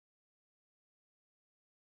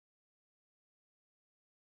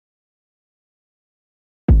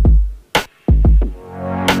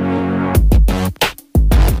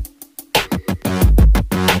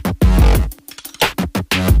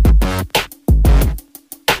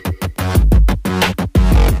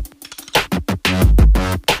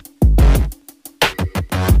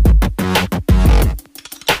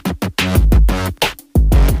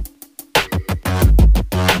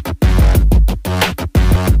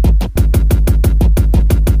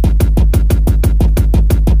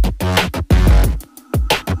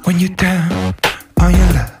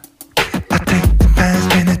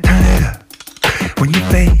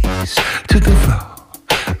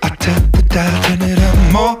turn it up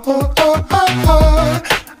more.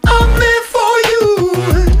 I'm there for you.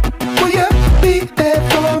 Will you be there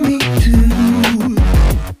for me too?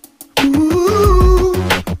 Ooh.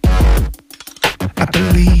 I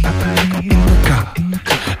believe in the God.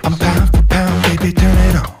 I'm pound for pound, baby, turn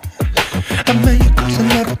it on. I know you 'cause I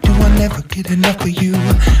never do, I never get enough of you.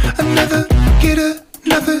 I never get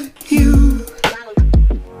enough of you.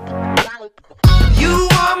 You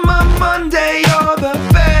are my Monday, you're the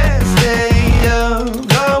best day of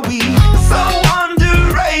the week. So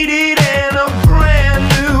underrated and a brand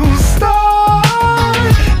new start.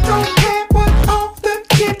 Don't care what all the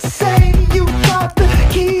kids say, you got the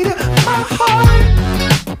key to my heart.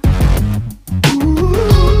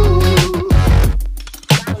 Ooh.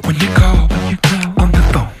 When you call on the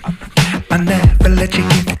phone, I never let you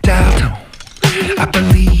get the dial tone. I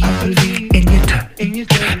believe in your touch.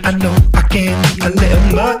 I know I can a little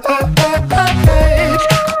much.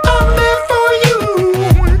 I'm there for you.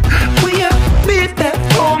 Will you be there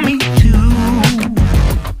for me too?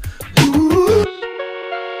 Ooh.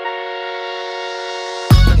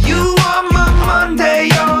 You are my Monday,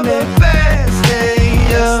 you're the best day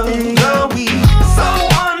of the week. So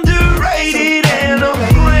underrated and a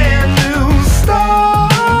brand new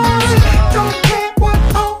start. Don't care what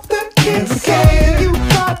all the kids say, you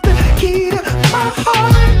got the key to my heart.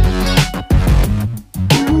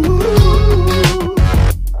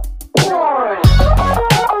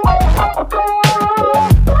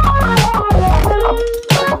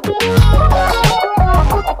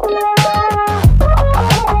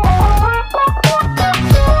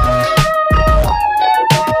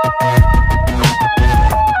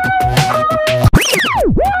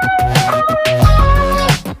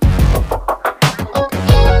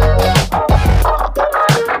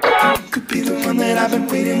 Could be the one that I've been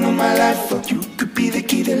waiting all my life for. You could be the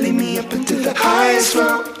key to lead me up into the highest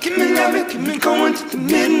floor. Give me love, keep me going to the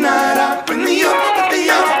midnight hour. Bring me up, let me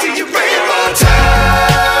out, get your rainbow time.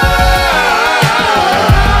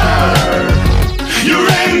 Your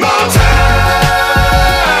rainbow time.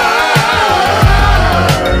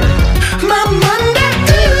 My Monday,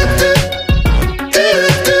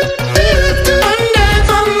 Monday,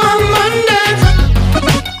 my Monday.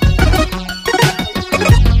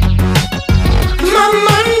 My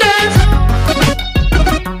Monday,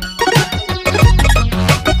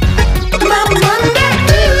 my Monday.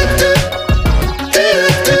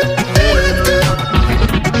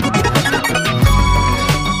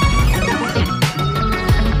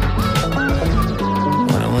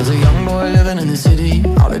 When I was a young boy living in the city,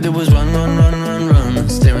 all I did was run, run, run, run, run.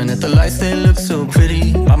 Staring at the lights, they look so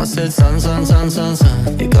pretty. Mama said, son, son, son, son,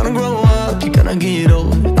 son, you're gonna grow up, you're gonna get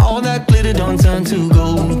old. All that glitter don't turn to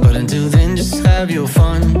gold. But until then, just have your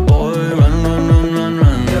fun. Boy, run, run, run, run,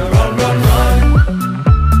 run. Yeah, run, run, run.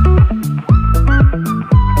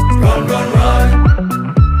 Run, run, run.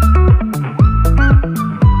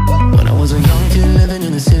 When I was a young kid living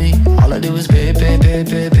in the city, all I did was pay, pay, pay,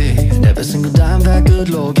 pay, pay. And every single dime that good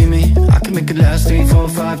Lord give me, I can make it last 3, 4,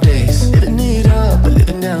 5 days. Living it up, but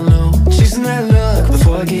living down low, chasing that luck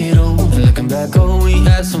before I get old. And looking back, oh, we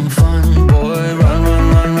had some fun. Boy, run, run,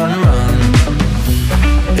 run, run, run.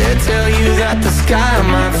 They tell you that the sky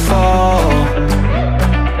might fall.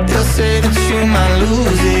 They'll say that you might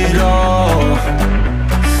lose it all.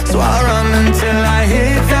 So I run until I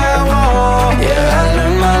hit that wall. Yeah, I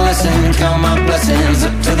learned my lesson, count my blessings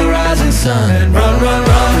up to the rising sun. Run, run,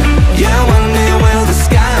 run. Yeah, one day, well, the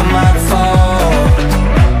sky might fall.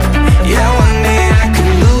 Yeah, one day I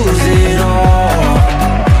could lose it all.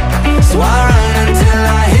 So I run until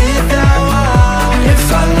I hit that wall. If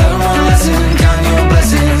I learn one lesson, count your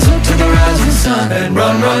blessings up to the rising sun.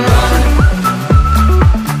 Run, run, run.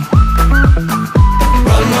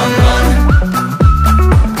 Run, run, run.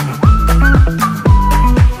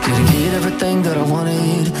 Didn't get everything that I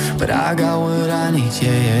wanted, but I got what I need.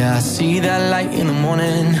 Yeah, yeah, I see that light in the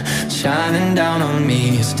morning shining down on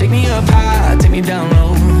me. So take me up high, take me down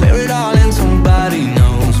low, bear it all in, somebody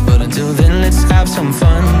knows. But until then, let's have some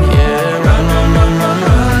fun. Yeah, run, run, run, run,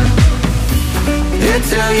 run. They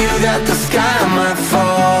tell you that the sky might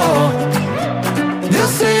fall. They'll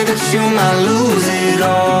say that you might lose it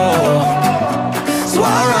all. So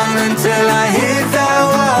I run until I hit that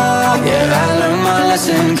wall. Yeah, I learned my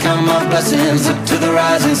lesson, count my blessings up to the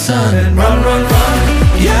rising sun. Run, run, run.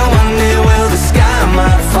 Yeah, one day, well, the sky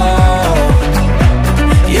might fall.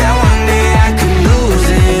 Yeah, one day I could lose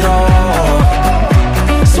it all.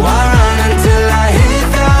 So I run until I hit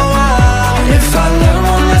that wall. If I learn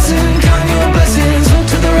one lesson, count your blessings up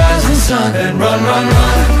to the rising sun. And run, run,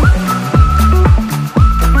 run.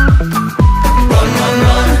 Run, run,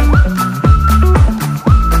 run.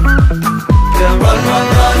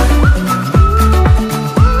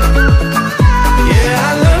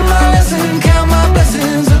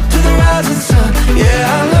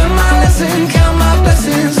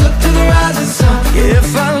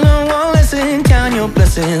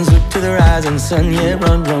 hands, look to the rising sun. Yeah,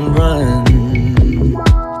 run, run, run.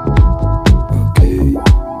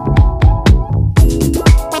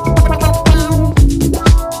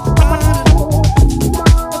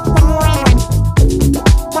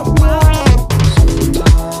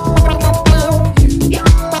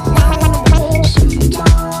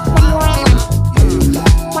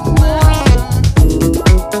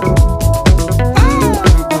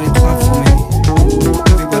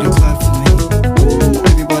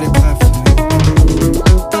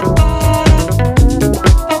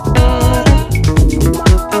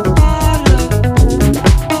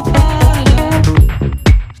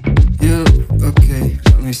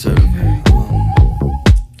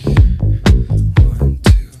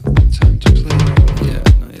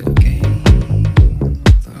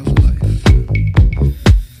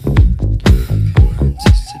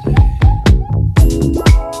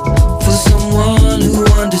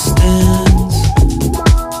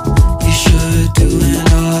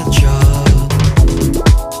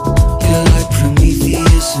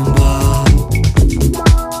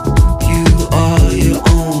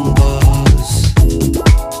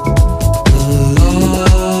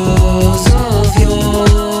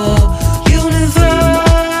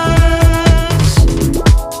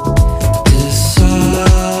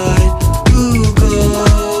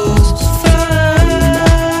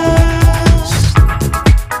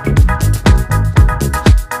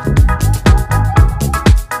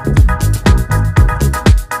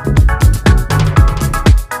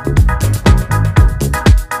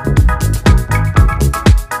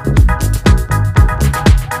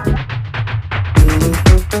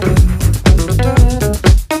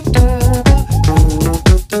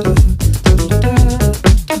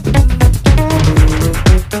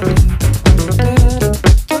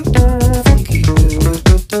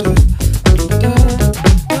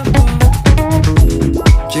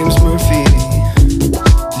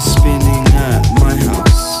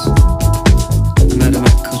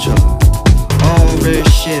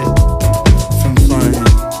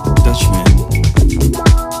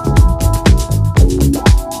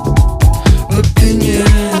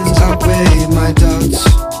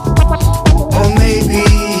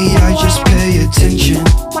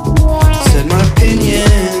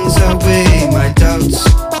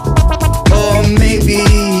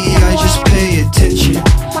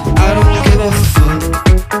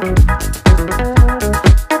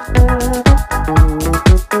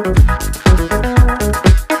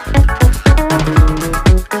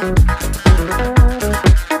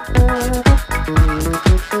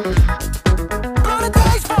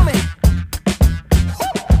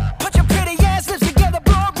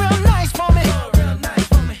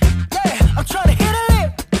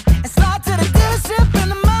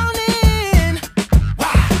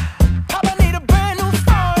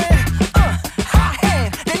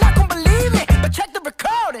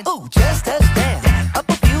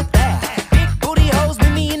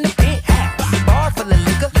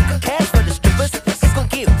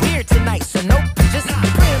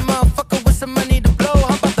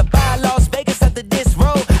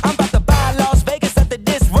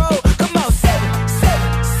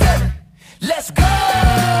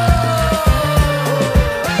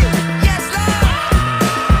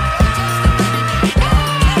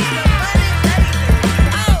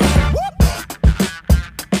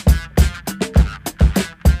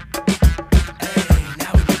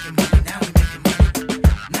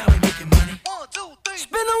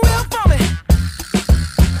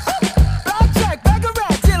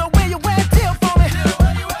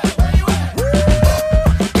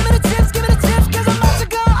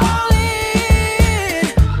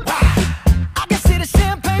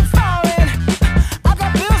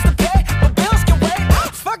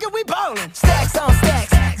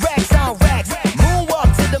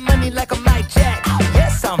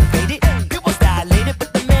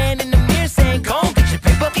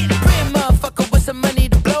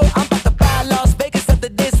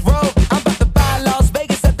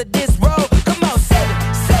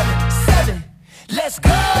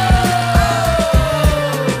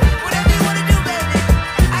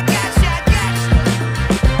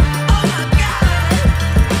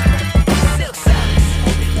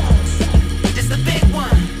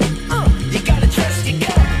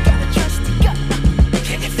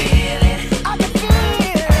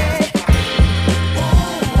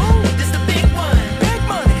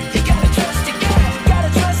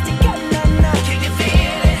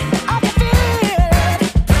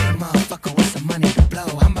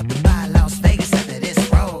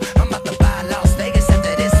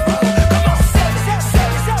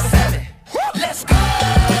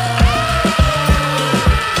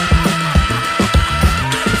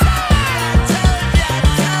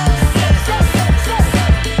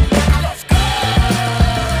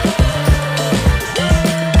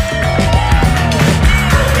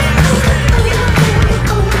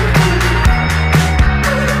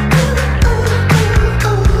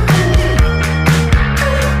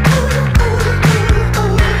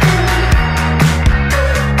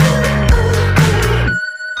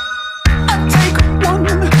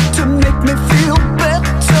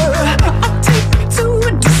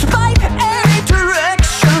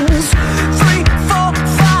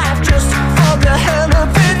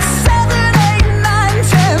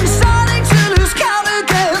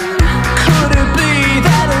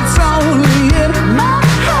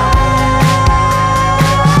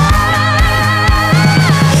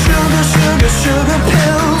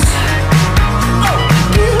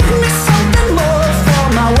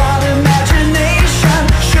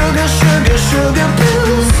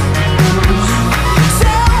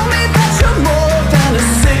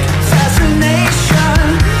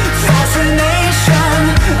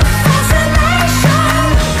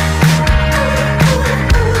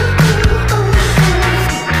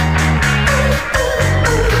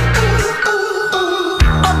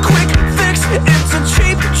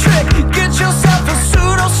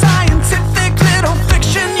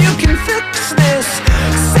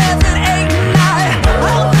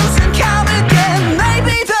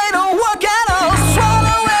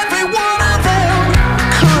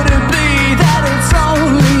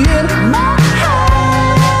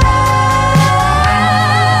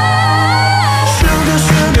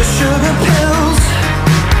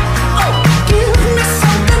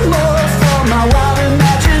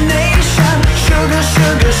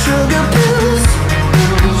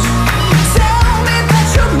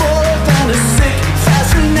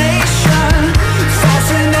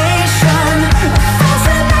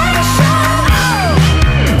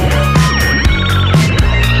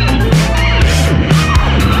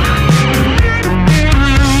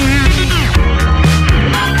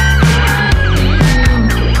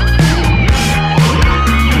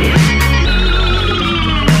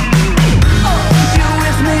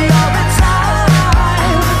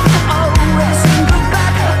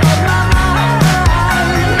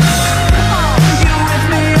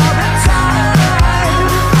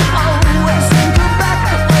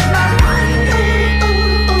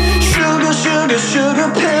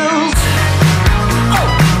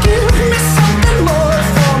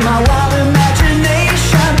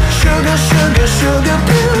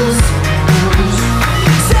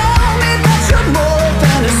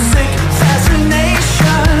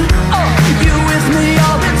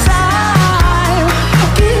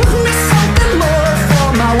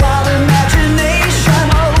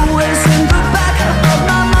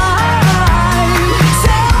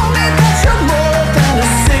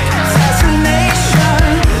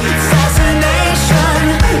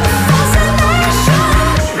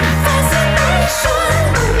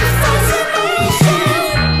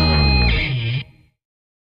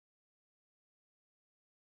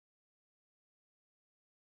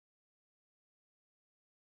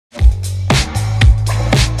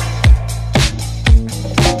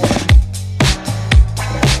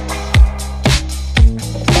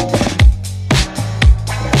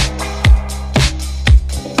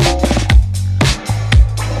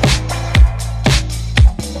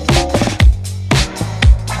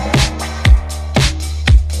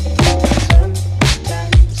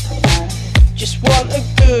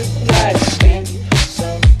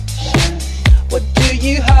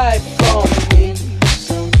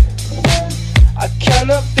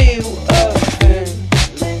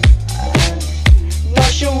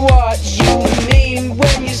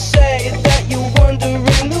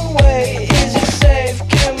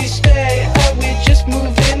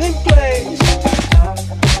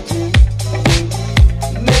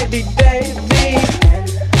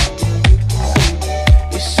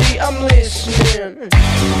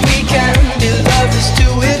 can be lovers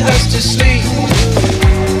till it hurts to sleep.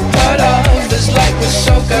 Hurt others like we're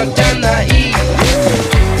so goddamn naive.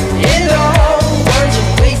 It all runs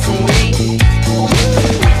away from me.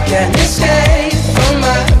 Can't escape from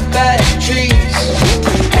my bad dreams.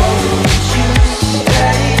 Won't you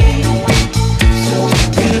stay so we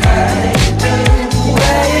can hide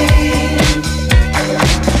away?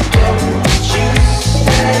 Won't you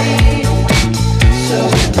stay so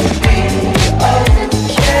we'll be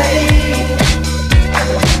okay?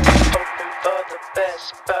 Hoping for the best,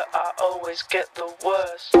 but I always get the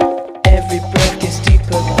worst. Every breath gets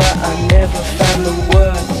deeper, but I never found the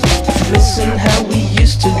words. Missing how we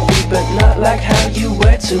used to be, but not like how you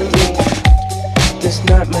were to me. This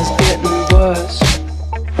nightmare's getting worse.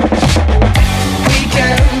 We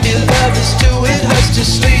can be lovers till it hurts to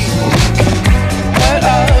sleep. Hurt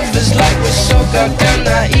others like we're so goddamn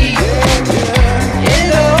naive.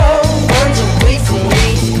 It all runs away from me.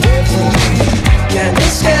 Can't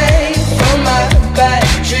escape from my bad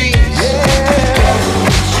dreams.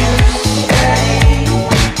 Won't you stay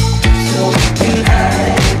so we can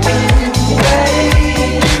hide away?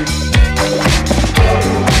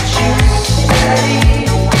 Won't you stay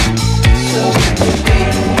so we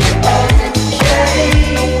can be okay?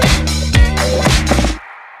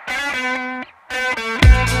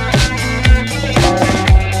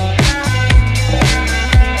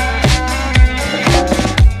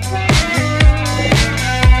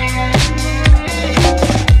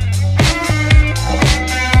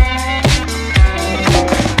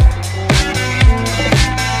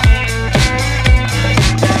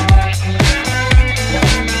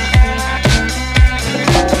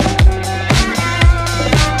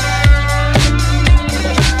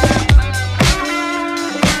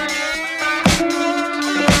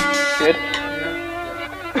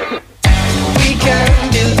 We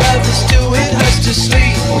can be lovers till it hurts to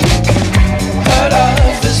sleep. Hurt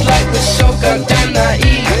others like we're so goddamn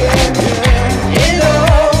naive. It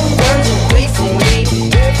all runs away from me.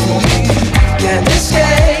 Can't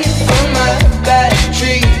escape from my bad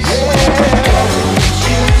dreams. Won't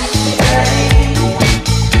you stay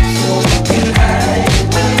so we can hide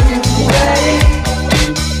away?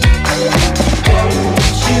 Won't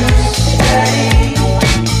you stay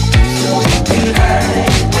so we can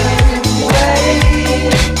hide away?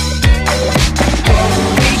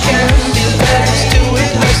 We can be lovers till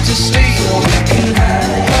it hurts to sleep.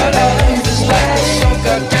 Hurt others like we're so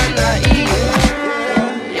goddamn naive.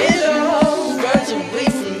 It all runs away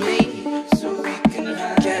from me, so we can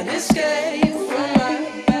hide. Can't escape from my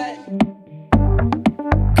bad.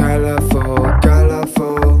 Colorful,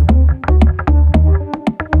 colorful,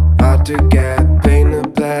 hard to get painted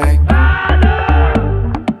black.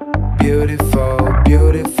 Beautiful,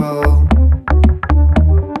 beautiful,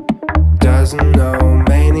 doesn't know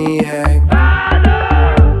maniac.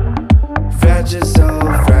 Fragile soul,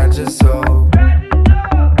 fragile soul,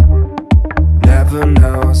 never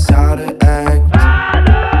knows how to act.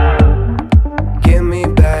 Give me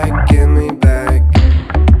back, give me back,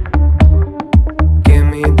 give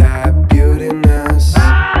me that beautiness.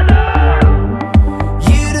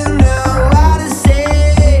 You don't know how to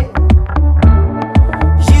say,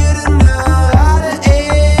 you don't know how to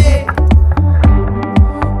act.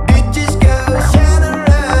 It just goes round and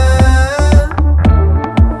round.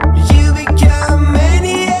 You become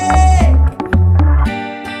maniac.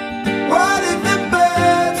 What if the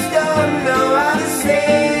birds don't know how to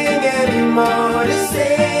sing anymore? To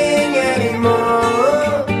sing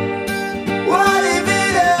anymore. What if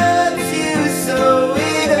it hurts you so?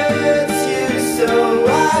 It hurts you so. I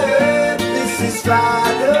heard this is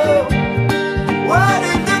final. What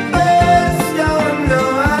if the birds don't know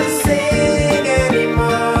how to sing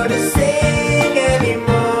anymore? To sing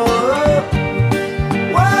anymore.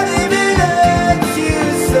 What if it hurts you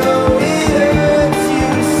so? It hurts you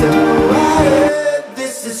so. I heard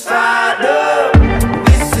this is final.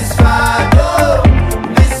 This is final.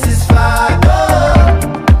 This is final.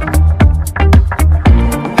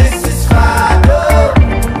 This is final.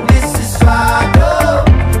 This is final.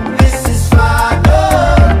 This is final.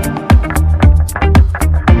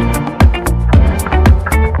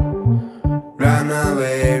 Run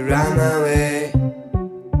away, run away.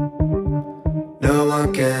 No one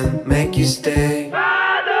can make you stay.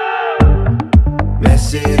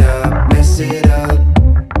 Mess it up, mess it up.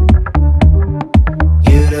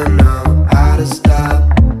 You don't know how to stop.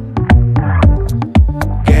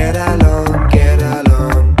 Get along, get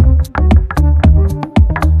along.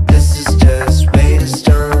 This is just way too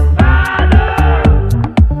strong.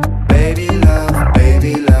 Baby love,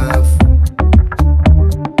 baby love.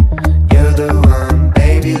 You're the one,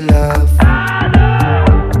 baby love.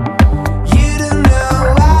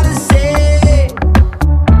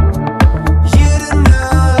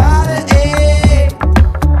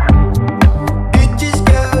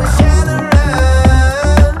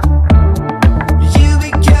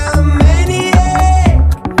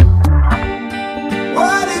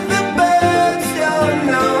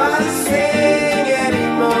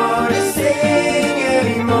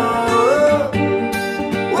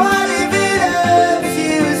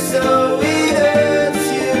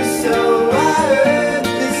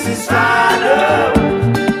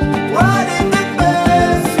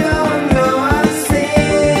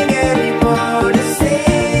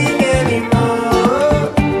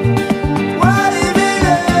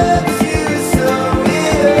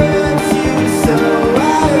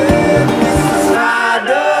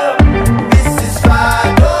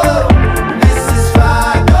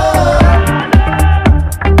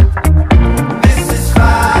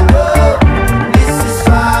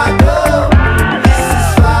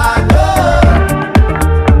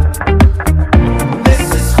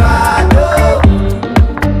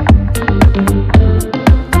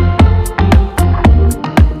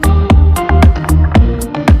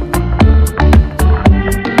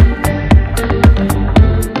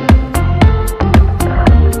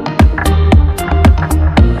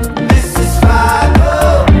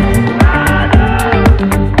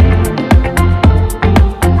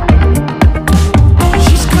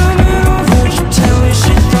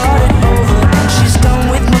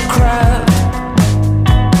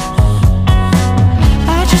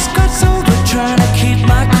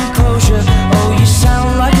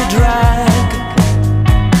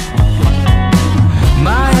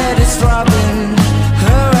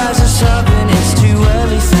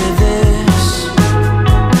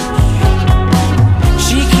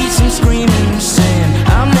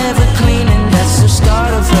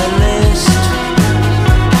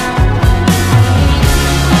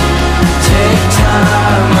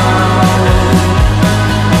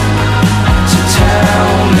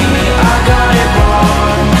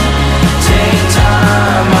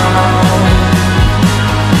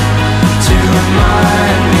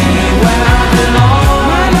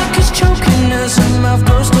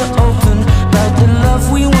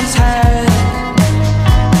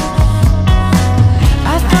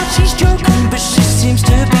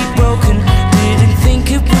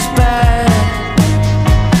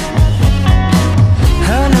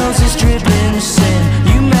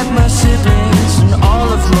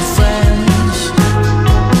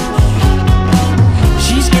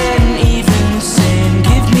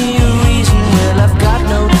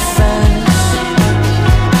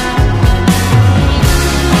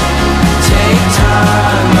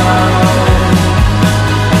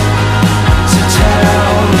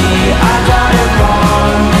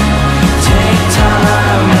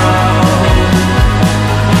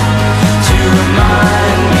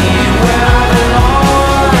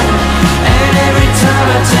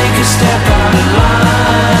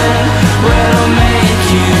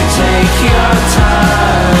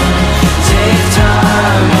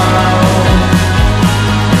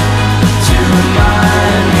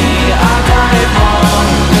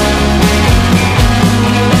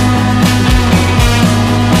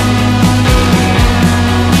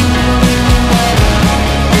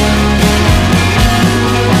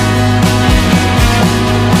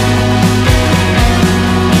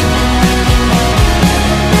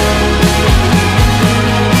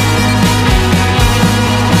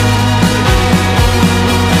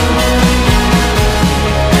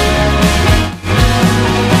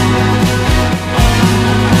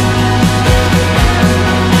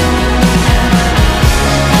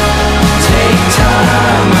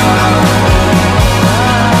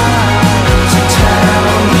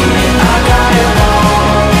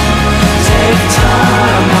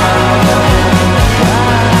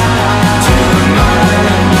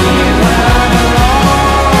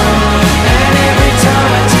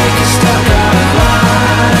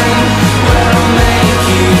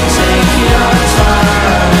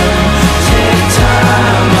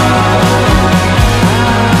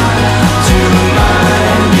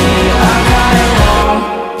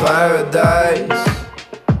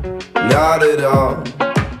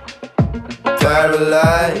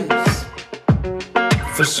 paralyzed,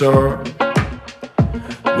 for sure.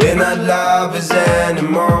 We're not lovers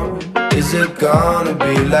anymore. Is it gonna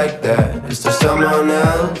be like that? Is there someone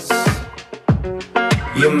else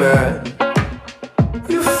you're mad?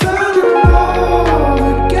 You fell in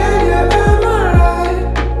love again, yeah, am I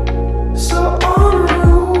right? So on the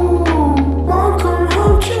road, won't come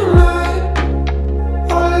home tonight.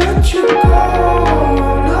 I'll let you go,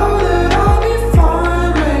 know that I'll be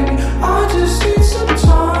fine, maybe. I just need some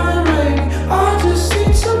time, maybe. I just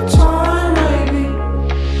need some time, maybe.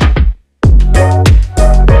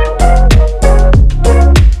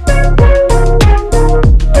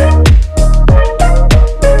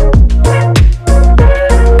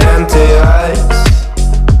 Empty eyes,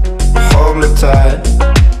 hold me tight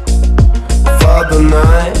for the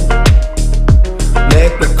night,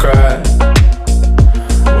 make me cry.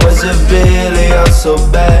 Was it really all so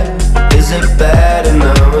bad? Is it better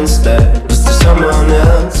now instead? Is there someone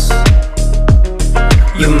else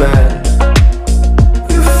you mad?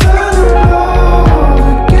 You fell in love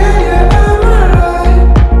again, yeah, am I right?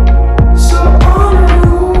 So on the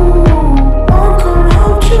road, won't come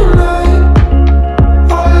home tonight.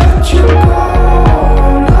 I'll let you go,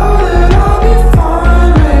 know that I'll be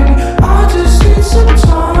fine, maybe. I just need some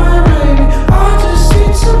time, maybe. I just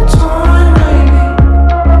need some time, maybe.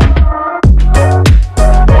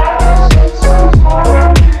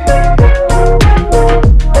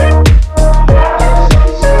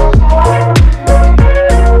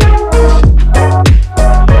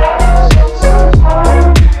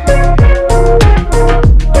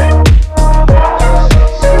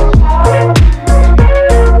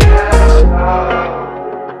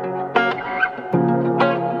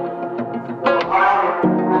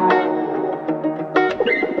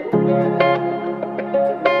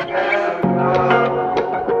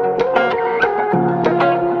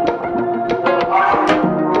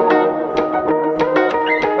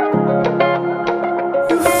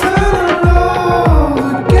 You fell in love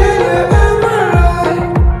again, yeah, am I right?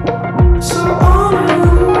 So on the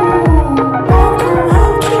road, won't come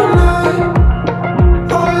home tonight.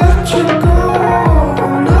 I'll let you go,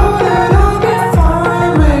 know that I'll be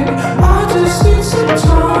fine, maybe. I just need some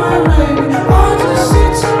time, maybe. I just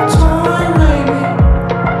need some time, maybe.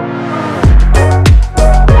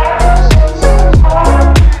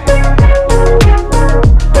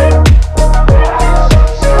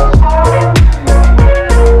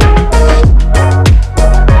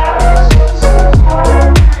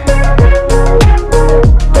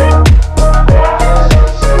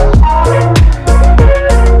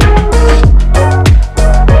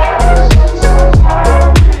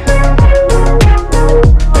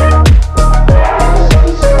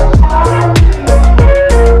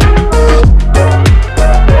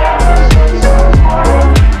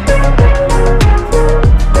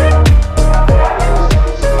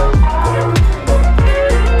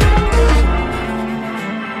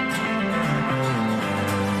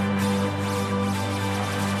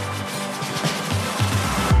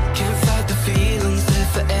 Can't fight the feelings,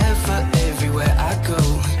 they're forever everywhere I go.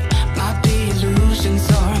 Might be illusions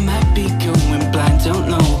or I might be going blind, don't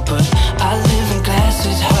know. But I live in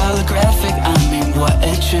glasses, holographic, I mean what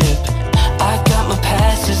a trip. I got my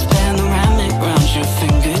passes, panoramic round your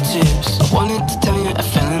fingertips. I wanted to tell you a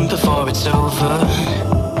feeling before it's over.